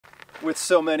With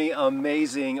so many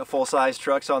amazing full-size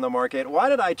trucks on the market, why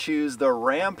did I choose the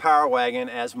Ram Power Wagon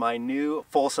as my new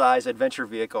full-size adventure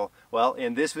vehicle? Well,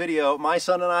 in this video, my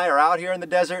son and I are out here in the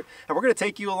desert, and we're going to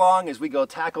take you along as we go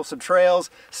tackle some trails,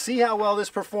 see how well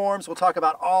this performs. We'll talk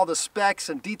about all the specs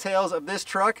and details of this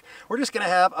truck. We're just going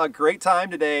to have a great time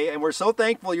today, and we're so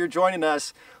thankful you're joining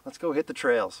us. Let's go hit the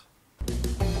trails.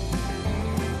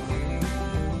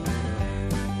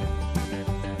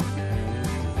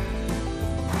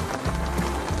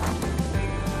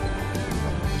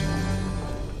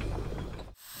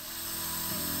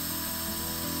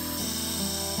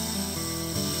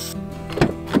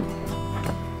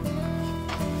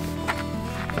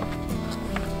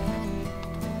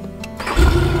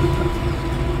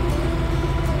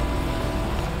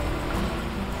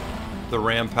 The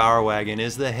Ram Power Wagon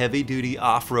is the heavy-duty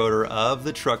off-roader of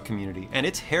the truck community, and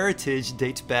its heritage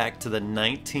dates back to the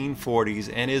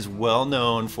 1940s and is well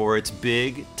known for its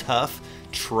big, tough,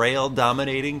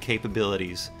 trail-dominating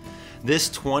capabilities. This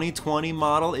 2020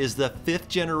 model is the 5th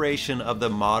generation of the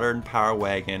modern Power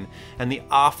Wagon, and the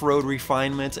off-road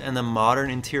refinements and the modern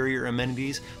interior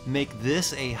amenities make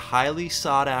this a highly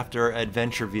sought-after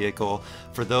adventure vehicle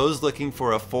for those looking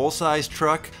for a full-size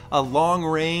truck, a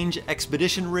long-range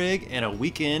expedition rig, and a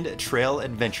weekend trail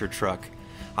adventure truck.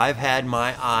 I've had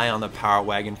my eye on the Power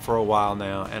Wagon for a while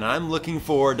now, and I'm looking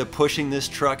forward to pushing this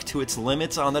truck to its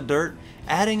limits on the dirt,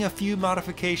 adding a few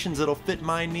modifications that'll fit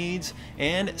my needs,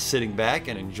 and sitting back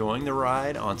and enjoying the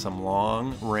ride on some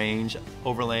long-range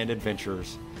overland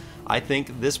adventures. I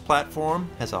think this platform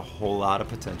has a whole lot of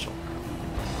potential.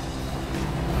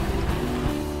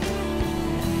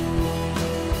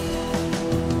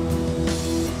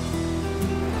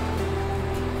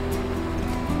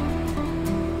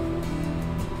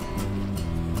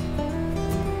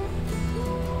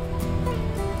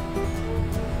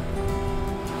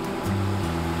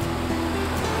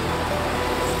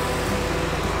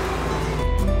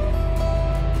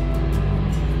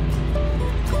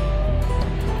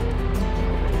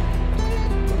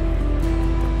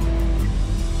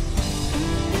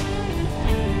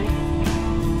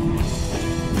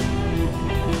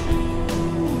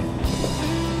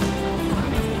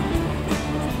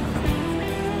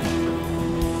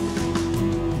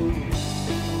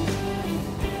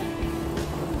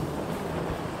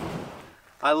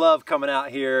 I love coming out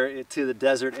here to the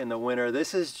desert in the winter.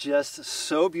 This is just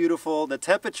so beautiful. The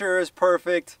temperature is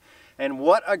perfect, and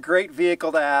what a great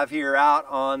vehicle to have here out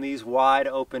on these wide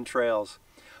open trails.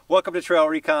 Welcome to Trail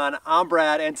Recon. I'm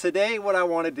Brad, and today what I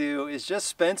want to do is just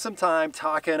spend some time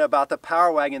talking about the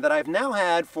Power Wagon that I've now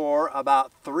had for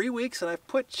about 3 weeks, and I've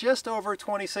put just over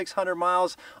 2,600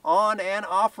 miles on and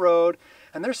off-road.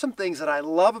 And there's some things that I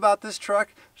love about this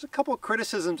truck. There's a couple of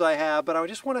criticisms I have, but I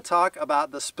just want to talk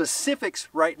about the specifics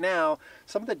right now,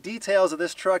 some of the details of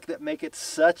this truck that make it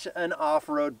such an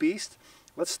off-road beast.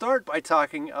 Let's start by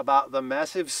talking about the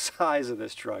massive size of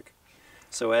this truck.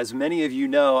 So as many of you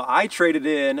know, I traded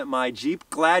in my Jeep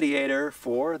Gladiator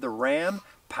for the Ram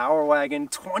Power Wagon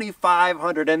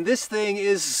 2500, and this thing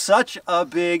is such a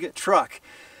big truck.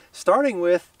 Starting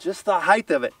with just the height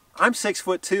of it. I'm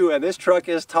 6'2", and this truck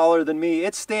is taller than me.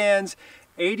 It stands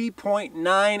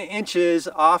 80.9 inches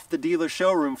off the dealer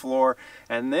showroom floor,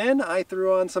 and then I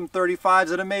threw on some 35s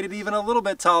that have made it even a little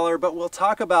bit taller, but we'll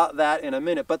talk about that in a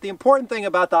minute. But the important thing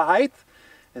about the height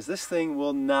is this thing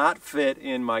will not fit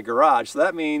in my garage. So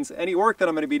that means any work that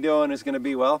I'm going to be doing is going to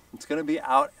be, well, it's going to be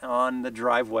out on the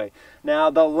driveway. Now,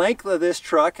 the length of this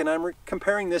truck, and I'm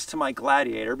comparing this to my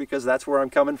Gladiator because that's where I'm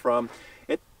coming from,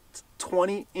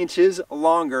 20 inches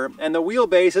longer, and the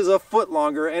wheelbase is a foot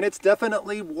longer, and it's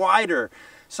definitely wider.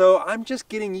 So I'm just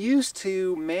getting used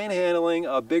to manhandling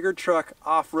a bigger truck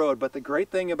off-road. But the great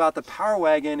thing about the Power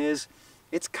Wagon is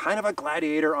it's kind of a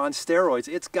Gladiator on steroids.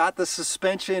 It's got the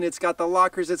suspension, it's got the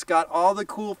lockers, it's got all the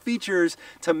cool features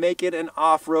to make it an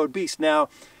off-road beast. Now,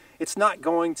 it's not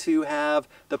going to have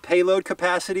the payload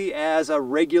capacity as a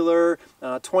regular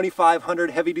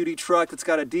 2500 heavy-duty truck that's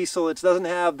got a diesel. It doesn't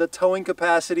have the towing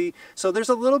capacity. So there's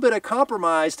a little bit of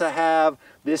compromise to have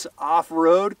this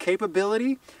off-road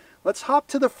capability. Let's hop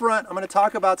to the front. I'm going to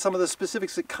talk about some of the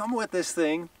specifics that come with this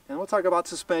thing, and we'll talk about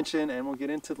suspension, and we'll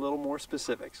get into a little more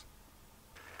specifics.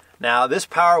 Now this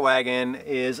Power Wagon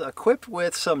is equipped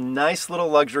with some nice little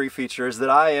luxury features that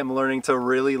I am learning to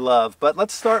really love. But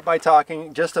let's start by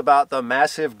talking just about the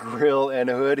massive grille and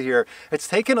hood here. It's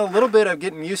taken a little bit of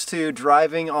getting used to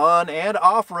driving on and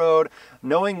off-road,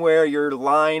 knowing where your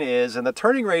line is, and the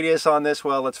turning radius on this,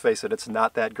 well, let's face it, it's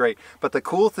not that great. But the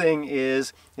cool thing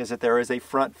is that there is a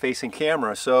front-facing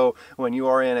camera. So when you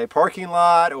are in a parking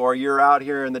lot or you're out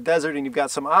here in the desert and you've got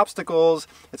some obstacles,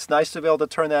 it's nice to be able to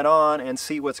turn that on and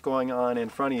see what's going on in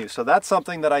front of you. So that's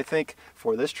something that I think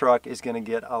for this truck is going to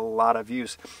get a lot of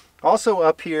use. Also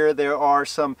up here there are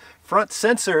some front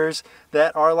sensors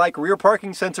that are like rear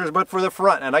parking sensors but for the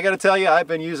front, and I gotta tell you, I've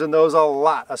been using those a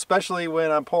lot, especially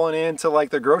when I'm pulling into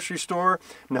like the grocery store.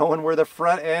 Knowing where the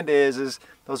front end is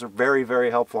those are very,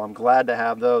 very helpful. I'm glad to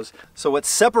have those. So what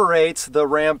separates the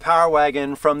Ram Power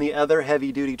Wagon from the other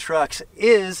heavy-duty trucks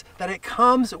is that it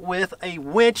comes with a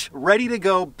winch ready to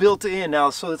go built in.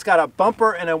 Now, so it's got a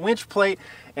bumper and a winch plate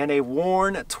and a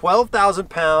worn 12,000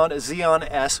 pound Xeon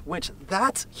S winch.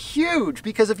 That's huge,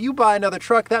 because if you buy another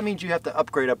truck, that means you have to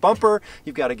upgrade a bumper,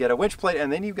 you've got to get a winch plate,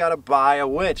 and then you've got to buy a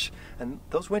winch. And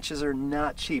those winches are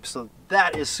not cheap. So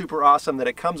that is super awesome that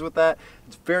it comes with that.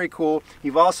 It's very cool.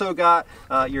 You've also got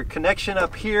your connection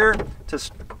up here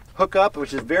to hook up,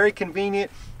 which is very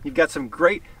convenient. You've got some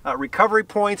great recovery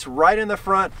points right in the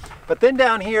front. But then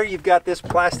down here, you've got this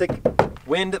plastic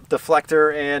wind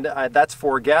deflector, and that's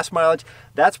for gas mileage.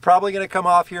 That's probably going to come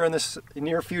off here in this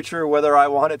near future, whether I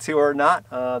want it to or not.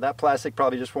 That plastic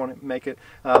probably just won't make it,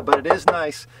 but it is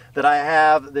nice that I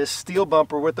have this steel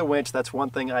bumper with the winch. That's one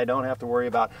thing I don't have to worry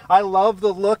about. I love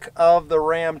the look of the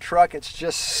Ram truck. It's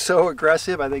just so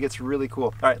aggressive. I think it's really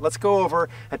cool. All right, let's go over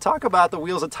and talk about the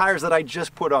wheels and tires that I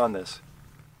just put on this.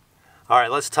 All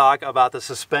right, let's talk about the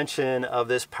suspension of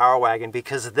this Power Wagon,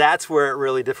 because that's where it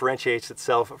really differentiates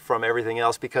itself from everything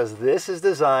else, because this is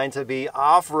designed to be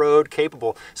off-road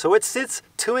capable. So it sits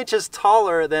 2 inches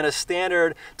taller than a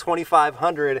standard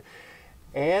 2500,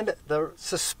 and the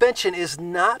suspension is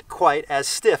not quite as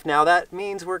stiff. Now that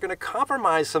means we're going to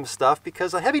compromise some stuff,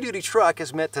 because a heavy-duty truck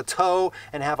is meant to tow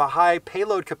and have a high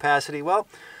payload capacity. Well,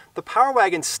 the Power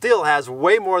Wagon still has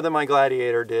way more than my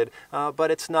Gladiator did,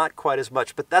 but it's not quite as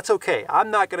much. But that's okay.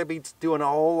 I'm not going to be doing a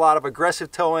whole lot of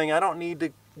aggressive towing. I don't need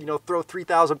to, throw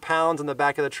 3,000 pounds in the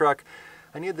back of the truck.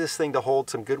 I need this thing to hold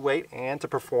some good weight and to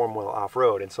perform well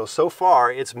off-road. And so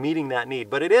far, it's meeting that need.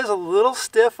 But it is a little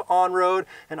stiff on-road,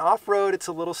 and off-road, it's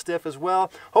a little stiff as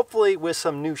well. Hopefully, with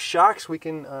some new shocks, we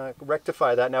can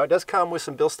rectify that. Now, it does come with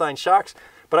some Bilstein shocks,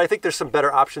 but I think there's some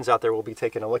better options out there we'll be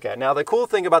taking a look at. Now, the cool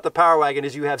thing about the Power Wagon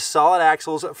is you have solid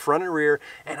axles front and rear,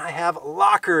 and I have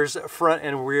lockers front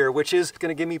and rear, which is going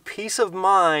to give me peace of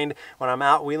mind when I'm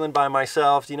out wheeling by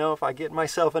myself. If I get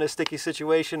myself in a sticky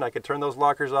situation, I could turn those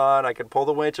lockers on, I could pull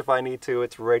the winch if I need to,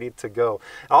 it's ready to go.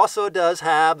 It also does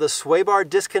have the sway bar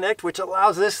disconnect, which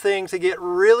allows this thing to get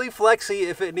really flexy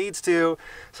if it needs to.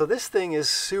 So this thing is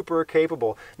super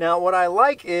capable. Now, what I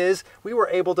like is we were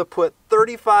able to put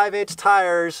 35-inch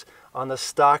tires on the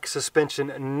stock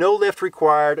suspension, no lift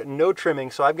required, no trimming.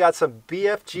 So I've got some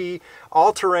BFG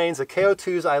all-terrains, the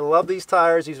KO2s. I love these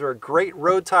tires. These are a great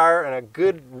road tire and a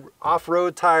good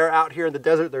off-road tire out here in the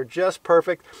desert. They're just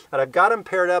perfect. And I've got them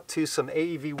paired up to some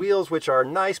AEV wheels, which are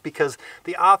nice because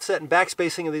the offset and back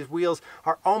spacing of these wheels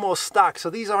are almost stock. So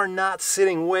these are not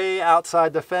sitting way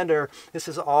outside the fender. This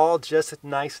is all just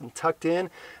nice and tucked in.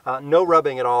 No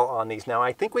rubbing at all on these. Now,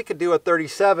 I think we could do a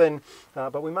 37,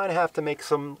 but we might have to make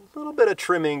some little bit of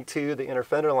trimming to the inner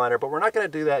fender liner, but we're not going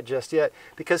to do that just yet,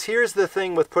 because here's the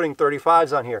thing with putting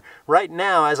 35s on here. Right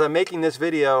now, as I'm making this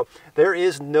video, there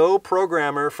is no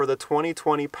programmer for the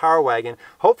 2020 Power Wagon.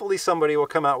 Hopefully somebody will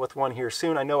come out with one here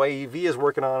soon. I know AEV is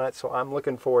working on it, so I'm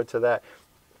looking forward to that.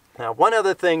 Now, one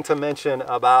other thing to mention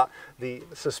about the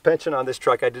suspension on this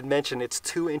truck, I did mention it's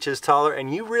 2 inches taller,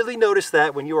 and you really notice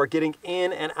that when you are getting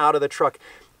in and out of the truck.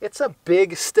 It's a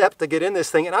big step to get in this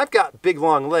thing, and I've got big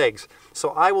long legs, so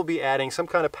I will be adding some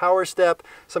kind of power step,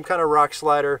 some kind of rock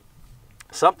slider,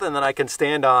 something that I can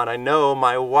stand on. I know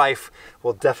my wife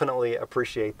will definitely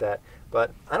appreciate that,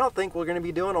 but I don't think we're going to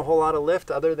be doing a whole lot of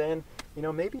lift other than,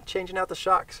 maybe changing out the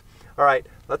shocks. All right,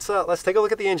 let's take a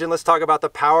look at the engine. Let's talk about the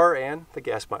power and the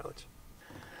gas mileage.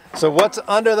 So what's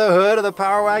under the hood of the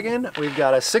Power Wagon? We've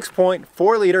got a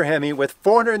 6.4 liter Hemi with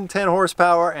 410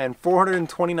 horsepower and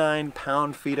 429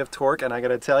 pound-feet of torque. And I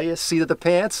gotta tell you, seat of the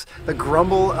pants, the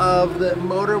grumble of the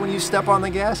motor when you step on the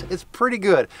gas, it's pretty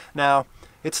good. Now,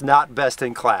 it's not best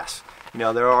in class. You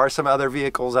know, there are some other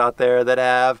vehicles out there that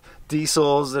have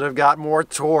diesels that have got more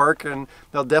torque and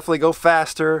they'll definitely go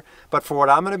faster. But for what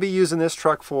I'm going to be using this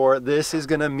truck for, this is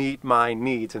going to meet my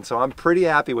needs. And so I'm pretty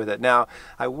happy with it. Now,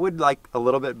 I would like a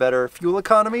little bit better fuel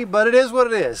economy, but it is what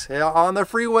it is. You know, on the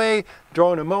freeway,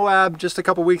 drove to Moab just a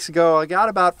couple weeks ago, I got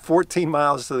about 14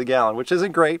 miles to the gallon, which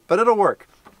isn't great, but it'll work.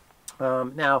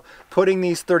 Now, putting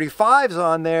these 35s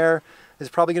on there is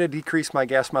probably going to decrease my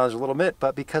gas mileage a little bit,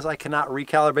 but because I cannot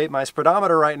recalibrate my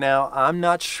speedometer right now, I'm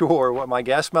not sure what my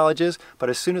gas mileage is, but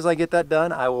as soon as I get that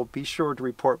done, I will be sure to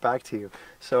report back to you.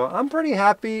 So I'm pretty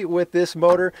happy with this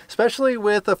motor, especially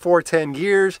with the 410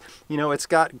 gears. You know, it's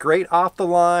got great off the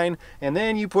line, and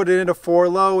then you put it into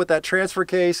 4-low with that transfer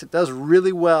case. It does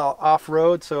really well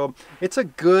off-road, so it's a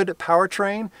good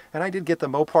powertrain, and I did get the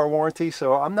Mopar warranty,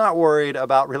 so I'm not worried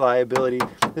about reliability.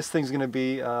 This thing's gonna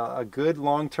be a good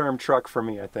long-term truck for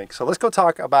me, I think. So let's go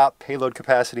talk about payload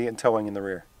capacity and towing in the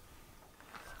rear.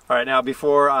 All right, now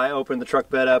before I open the truck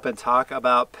bed up and talk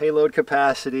about payload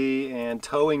capacity and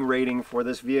towing rating for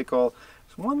this vehicle,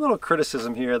 there's one little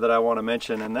criticism here that I want to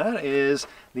mention, and that is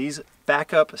these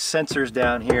backup sensors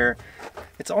down here.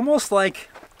 It's almost like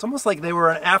they were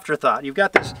an afterthought. You've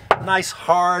got this nice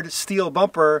hard steel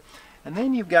bumper, and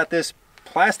then you've got this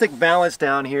plastic balance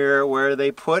down here where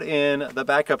they put in the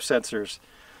backup sensors.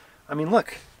 I mean,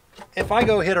 look, if I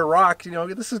go hit a rock, you know,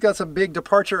 this has got some big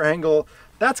departure angle,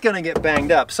 that's going to get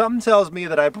banged up. Something tells me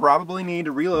that I probably need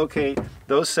to relocate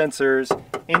those sensors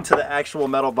into the actual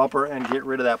metal bumper and get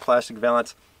rid of that plastic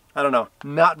valance. I don't know,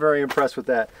 not very impressed with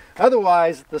that.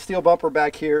 Otherwise, the steel bumper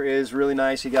back here is really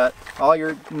nice. You got all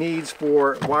your needs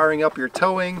for wiring up your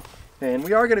towing. And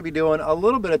we are going to be doing a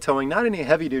little bit of towing, not any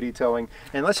heavy duty towing.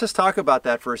 And let's just talk about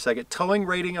that for a second. Towing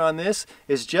rating on this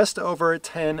is just over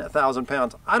 10,000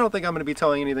 pounds. I don't think I'm going to be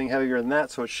towing anything heavier than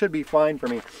that, so it should be fine for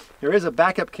me. There is a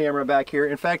backup camera back here.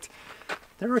 In fact,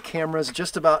 there are cameras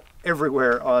just about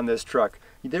everywhere on this truck.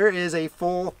 There is a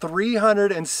full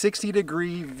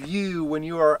 360-degree view when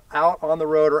you are out on the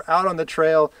road or out on the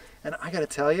trail. And I got to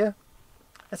tell you,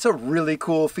 that's a really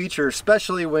cool feature,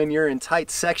 especially when you're in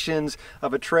tight sections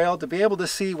of a trail, to be able to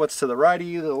see what's to the right of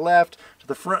you, to the left, to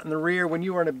the front and the rear when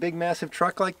you are in a big massive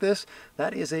truck like this.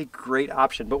 That is a great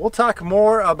option. But we'll talk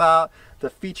more about the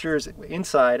features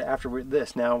inside after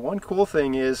this. Now, one cool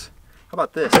thing is, how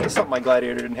about this? This is something my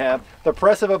Gladiator didn't have. The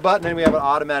press of a button and we have an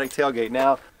automatic tailgate.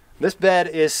 Now, this bed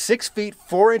is 6 feet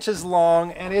 4 inches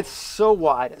long, and it's so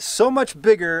wide, so much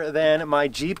bigger than my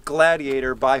Jeep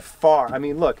Gladiator by far. I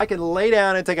mean, look, I can lay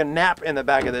down and take a nap in the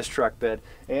back of this truck bed,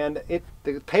 and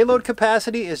the payload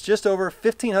capacity is just over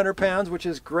 1,500 pounds, which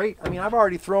is great. I mean, I've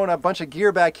already thrown a bunch of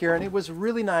gear back here, and it was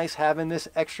really nice having this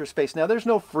extra space. Now, there's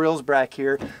no frills back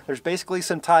here. There's basically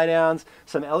some tie downs,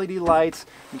 some LED lights.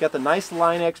 You got the nice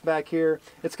Line X back here.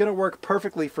 It's going to work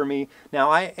perfectly for me.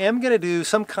 Now, I am going to do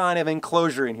some kind of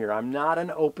enclosure in here. I'm not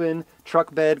an open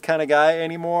truck bed kind of guy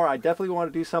anymore. I definitely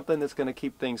want to do something that's going to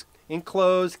keep things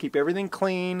enclosed, keep everything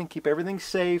clean, keep everything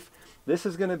safe. This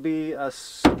is going to be a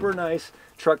super nice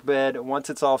truck bed once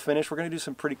it's all finished. We're going to do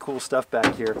some pretty cool stuff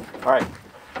back here. All right,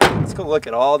 let's go look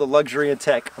at all the luxury and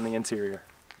tech on the interior.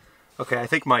 Okay, I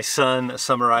think my son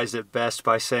summarized it best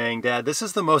by saying, "Dad, this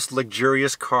is the most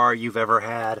luxurious car you've ever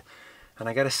had." And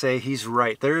I gotta say, he's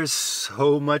right. There's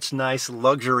so much nice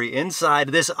luxury inside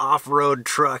this off-road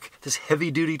truck, this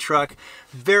heavy-duty truck.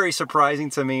 Very surprising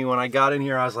to me. When I got in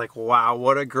here, I was like, wow,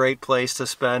 what a great place to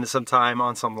spend some time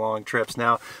on some long trips.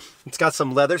 Now, it's got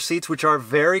some leather seats, which are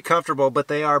very comfortable, but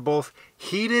they are both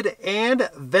heated and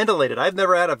ventilated. I've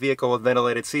never had a vehicle with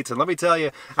ventilated seats, and let me tell you,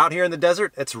 out here in the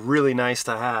desert, it's really nice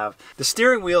to have. The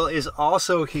steering wheel is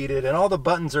also heated, and all the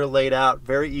buttons are laid out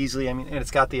very easily. I mean, and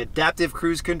it's got the adaptive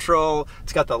cruise control.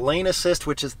 It's got the lane assist,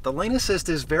 the lane assist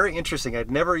is very interesting.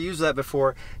 I'd never used that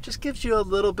before. It just gives you a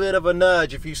little bit of a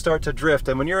nudge if you start to drift.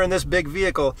 And when you're in this big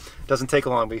vehicle, it doesn't take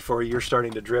long before you're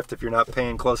starting to drift if you're not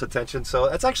paying close attention. So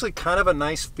that's actually kind of a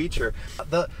nice feature.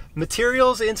 The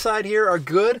materials inside here are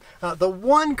good. The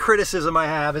one criticism I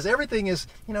have is everything is,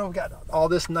 you know, got all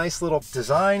this nice little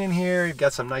design in here. You've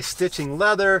got some nice stitching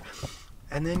leather,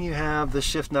 and then you have the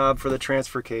shift knob for the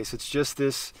transfer case. It's just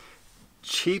this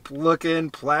cheap looking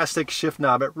plastic shift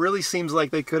knob. It really seems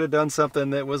like they could have done something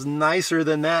that was nicer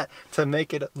than that to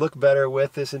make it look better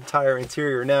with this entire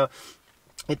interior. Now,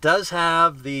 it does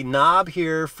have the knob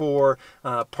here for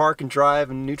park and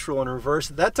drive and neutral and reverse.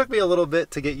 That took me a little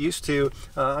bit to get used to.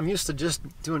 I'm used to just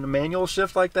doing a manual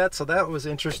shift like that, so that was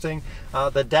interesting.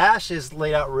 The dash is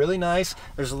laid out really nice.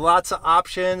 There's lots of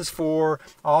options for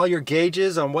all your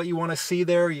gauges on what you want to see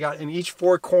there. You got in each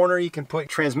four corner, you can put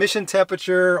transmission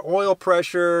temperature, oil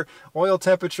pressure, oil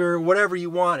temperature, whatever you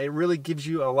want. It really gives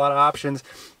you a lot of options.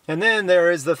 And then there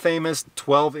is the famous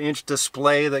 12-inch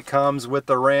display that comes with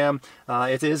the Ram.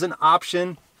 It is an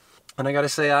option. And I gotta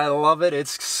say, I love it.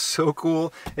 It's so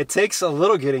cool. It takes a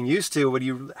little getting used to when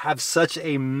you have such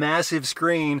a massive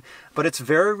screen, but it's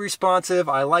very responsive.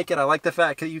 I like it. I like the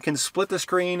fact that you can split the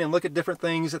screen and look at different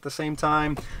things at the same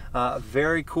time.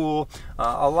 Very cool.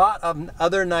 A lot of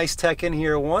other nice tech in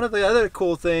here. One of the other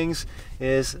cool things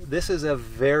is this is a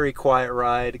very quiet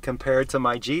ride compared to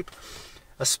my Jeep,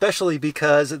 especially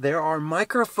because there are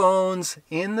microphones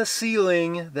in the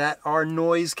ceiling that are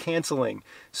noise canceling.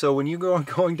 So when you go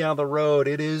going down the road,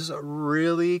 it is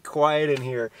really quiet in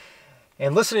here.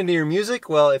 And listening to your music,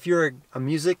 well, if you're a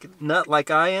music nut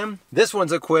like I am, this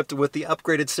one's equipped with the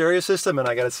upgraded stereo system, and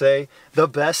I gotta say, the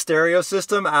best stereo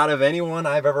system out of anyone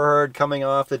I've ever heard coming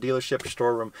off the dealership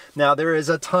storeroom. Now, there is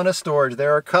a ton of storage.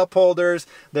 There are cup holders,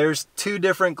 there's 2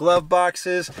 different glove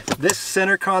boxes. This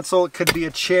center console could be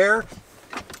a chair,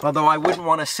 although I wouldn't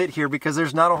want to sit here because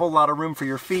there's not a whole lot of room for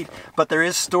your feet, but there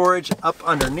is storage up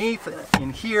underneath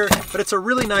in here. But it's a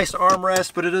really nice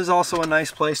armrest, but it is also a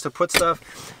nice place to put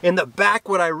stuff. In the back,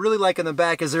 what I really like in the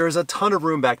back is there is a ton of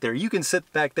room back there. You can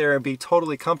sit back there and be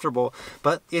totally comfortable,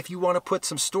 but if you want to put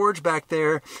some storage back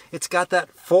there, it's got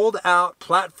that fold out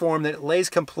platform that lays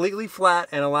completely flat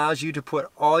and allows you to put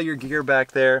all your gear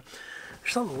back there.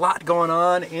 There's a lot going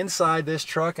on inside this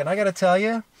truck, and I gotta tell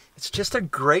you, it's just a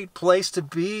great place to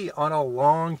be on a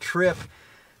long trip.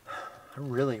 I'm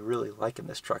really liking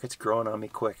this truck. It's growing on me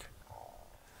quick.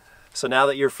 So now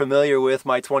that you're familiar with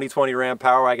my 2020 Ram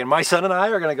Power Wagon, my son and I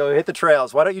are gonna go hit the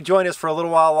trails. Why don't you join us for a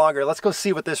little while longer? Let's go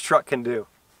see what this truck can do.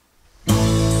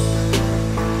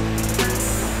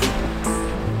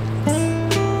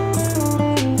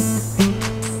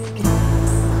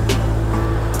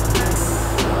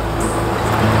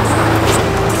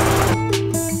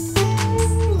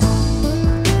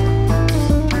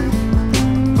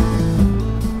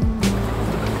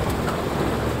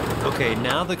 Okay,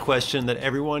 now the question that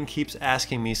everyone keeps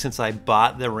asking me since I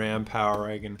bought the Ram Power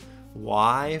Wagon.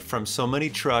 Why, from so many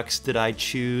trucks, did I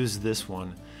choose this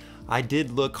one? I did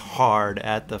look hard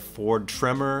at the Ford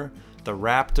Tremor, the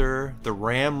Raptor, the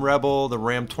Ram Rebel, the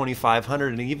Ram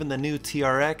 2500, and even the new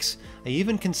TRX. I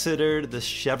even considered the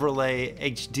Chevrolet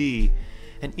HD.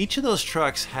 And each of those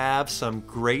trucks have some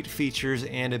great features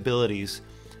and abilities.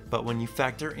 But when you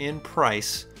factor in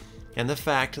price, and the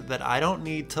fact that I don't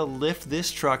need to lift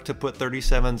this truck to put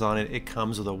 37s on it, it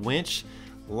comes with a winch,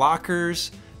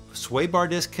 lockers, sway bar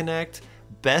disconnect,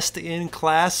 best in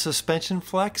class suspension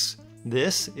flex.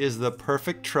 This is the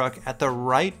perfect truck at the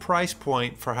right price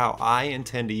point for how I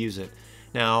intend to use it.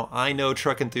 Now, I know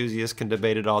truck enthusiasts can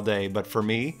debate it all day, but for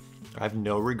me, I have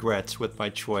no regrets with my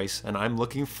choice, and I'm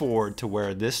looking forward to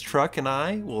where this truck and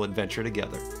I will adventure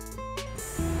together.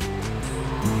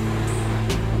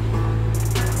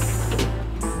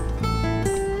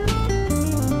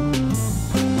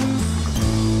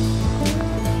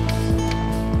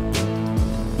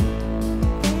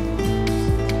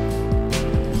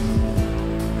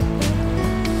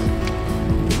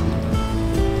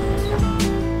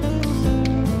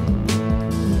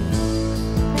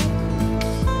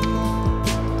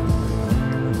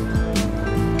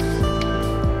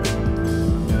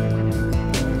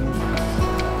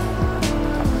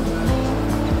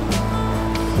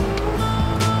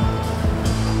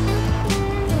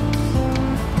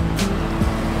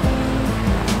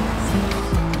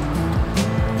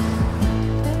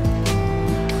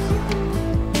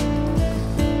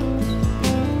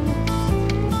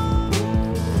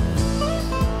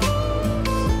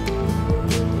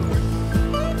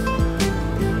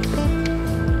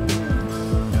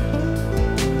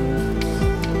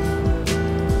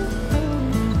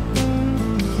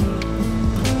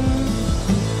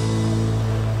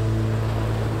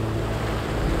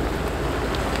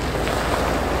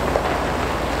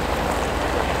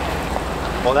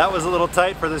 Well, that was a little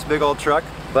tight for this big old truck,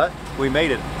 but we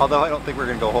made it. Although I don't think we're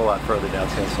going to go a whole lot further down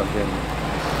Sandstone Canyon.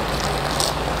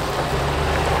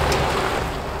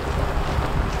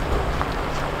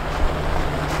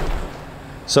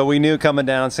 So we knew coming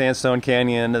down Sandstone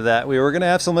Canyon that we were going to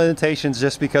have some limitations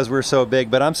just because we're so big,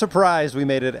 but I'm surprised we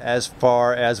made it as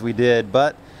far as we did.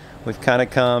 But we've kind of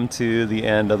come to the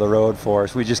end of the road for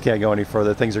us. We just can't go any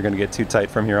further. Things are going to get too tight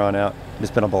from here on out.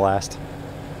 It's been a blast.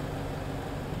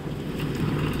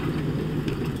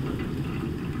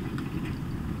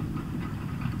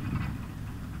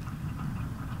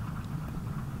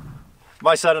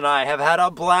 My son and I have had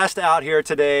a blast out here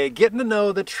today, getting to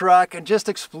know the truck and just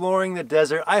exploring the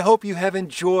desert. I hope you have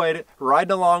enjoyed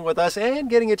riding along with us and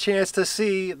getting a chance to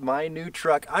see my new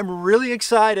truck. I'm really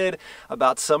excited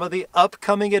about some of the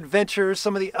upcoming adventures,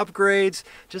 some of the upgrades,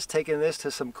 just taking this to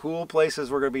some cool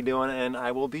places we're going to be doing, and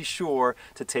I will be sure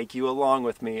to take you along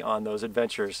with me on those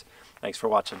adventures. Thanks for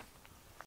watching.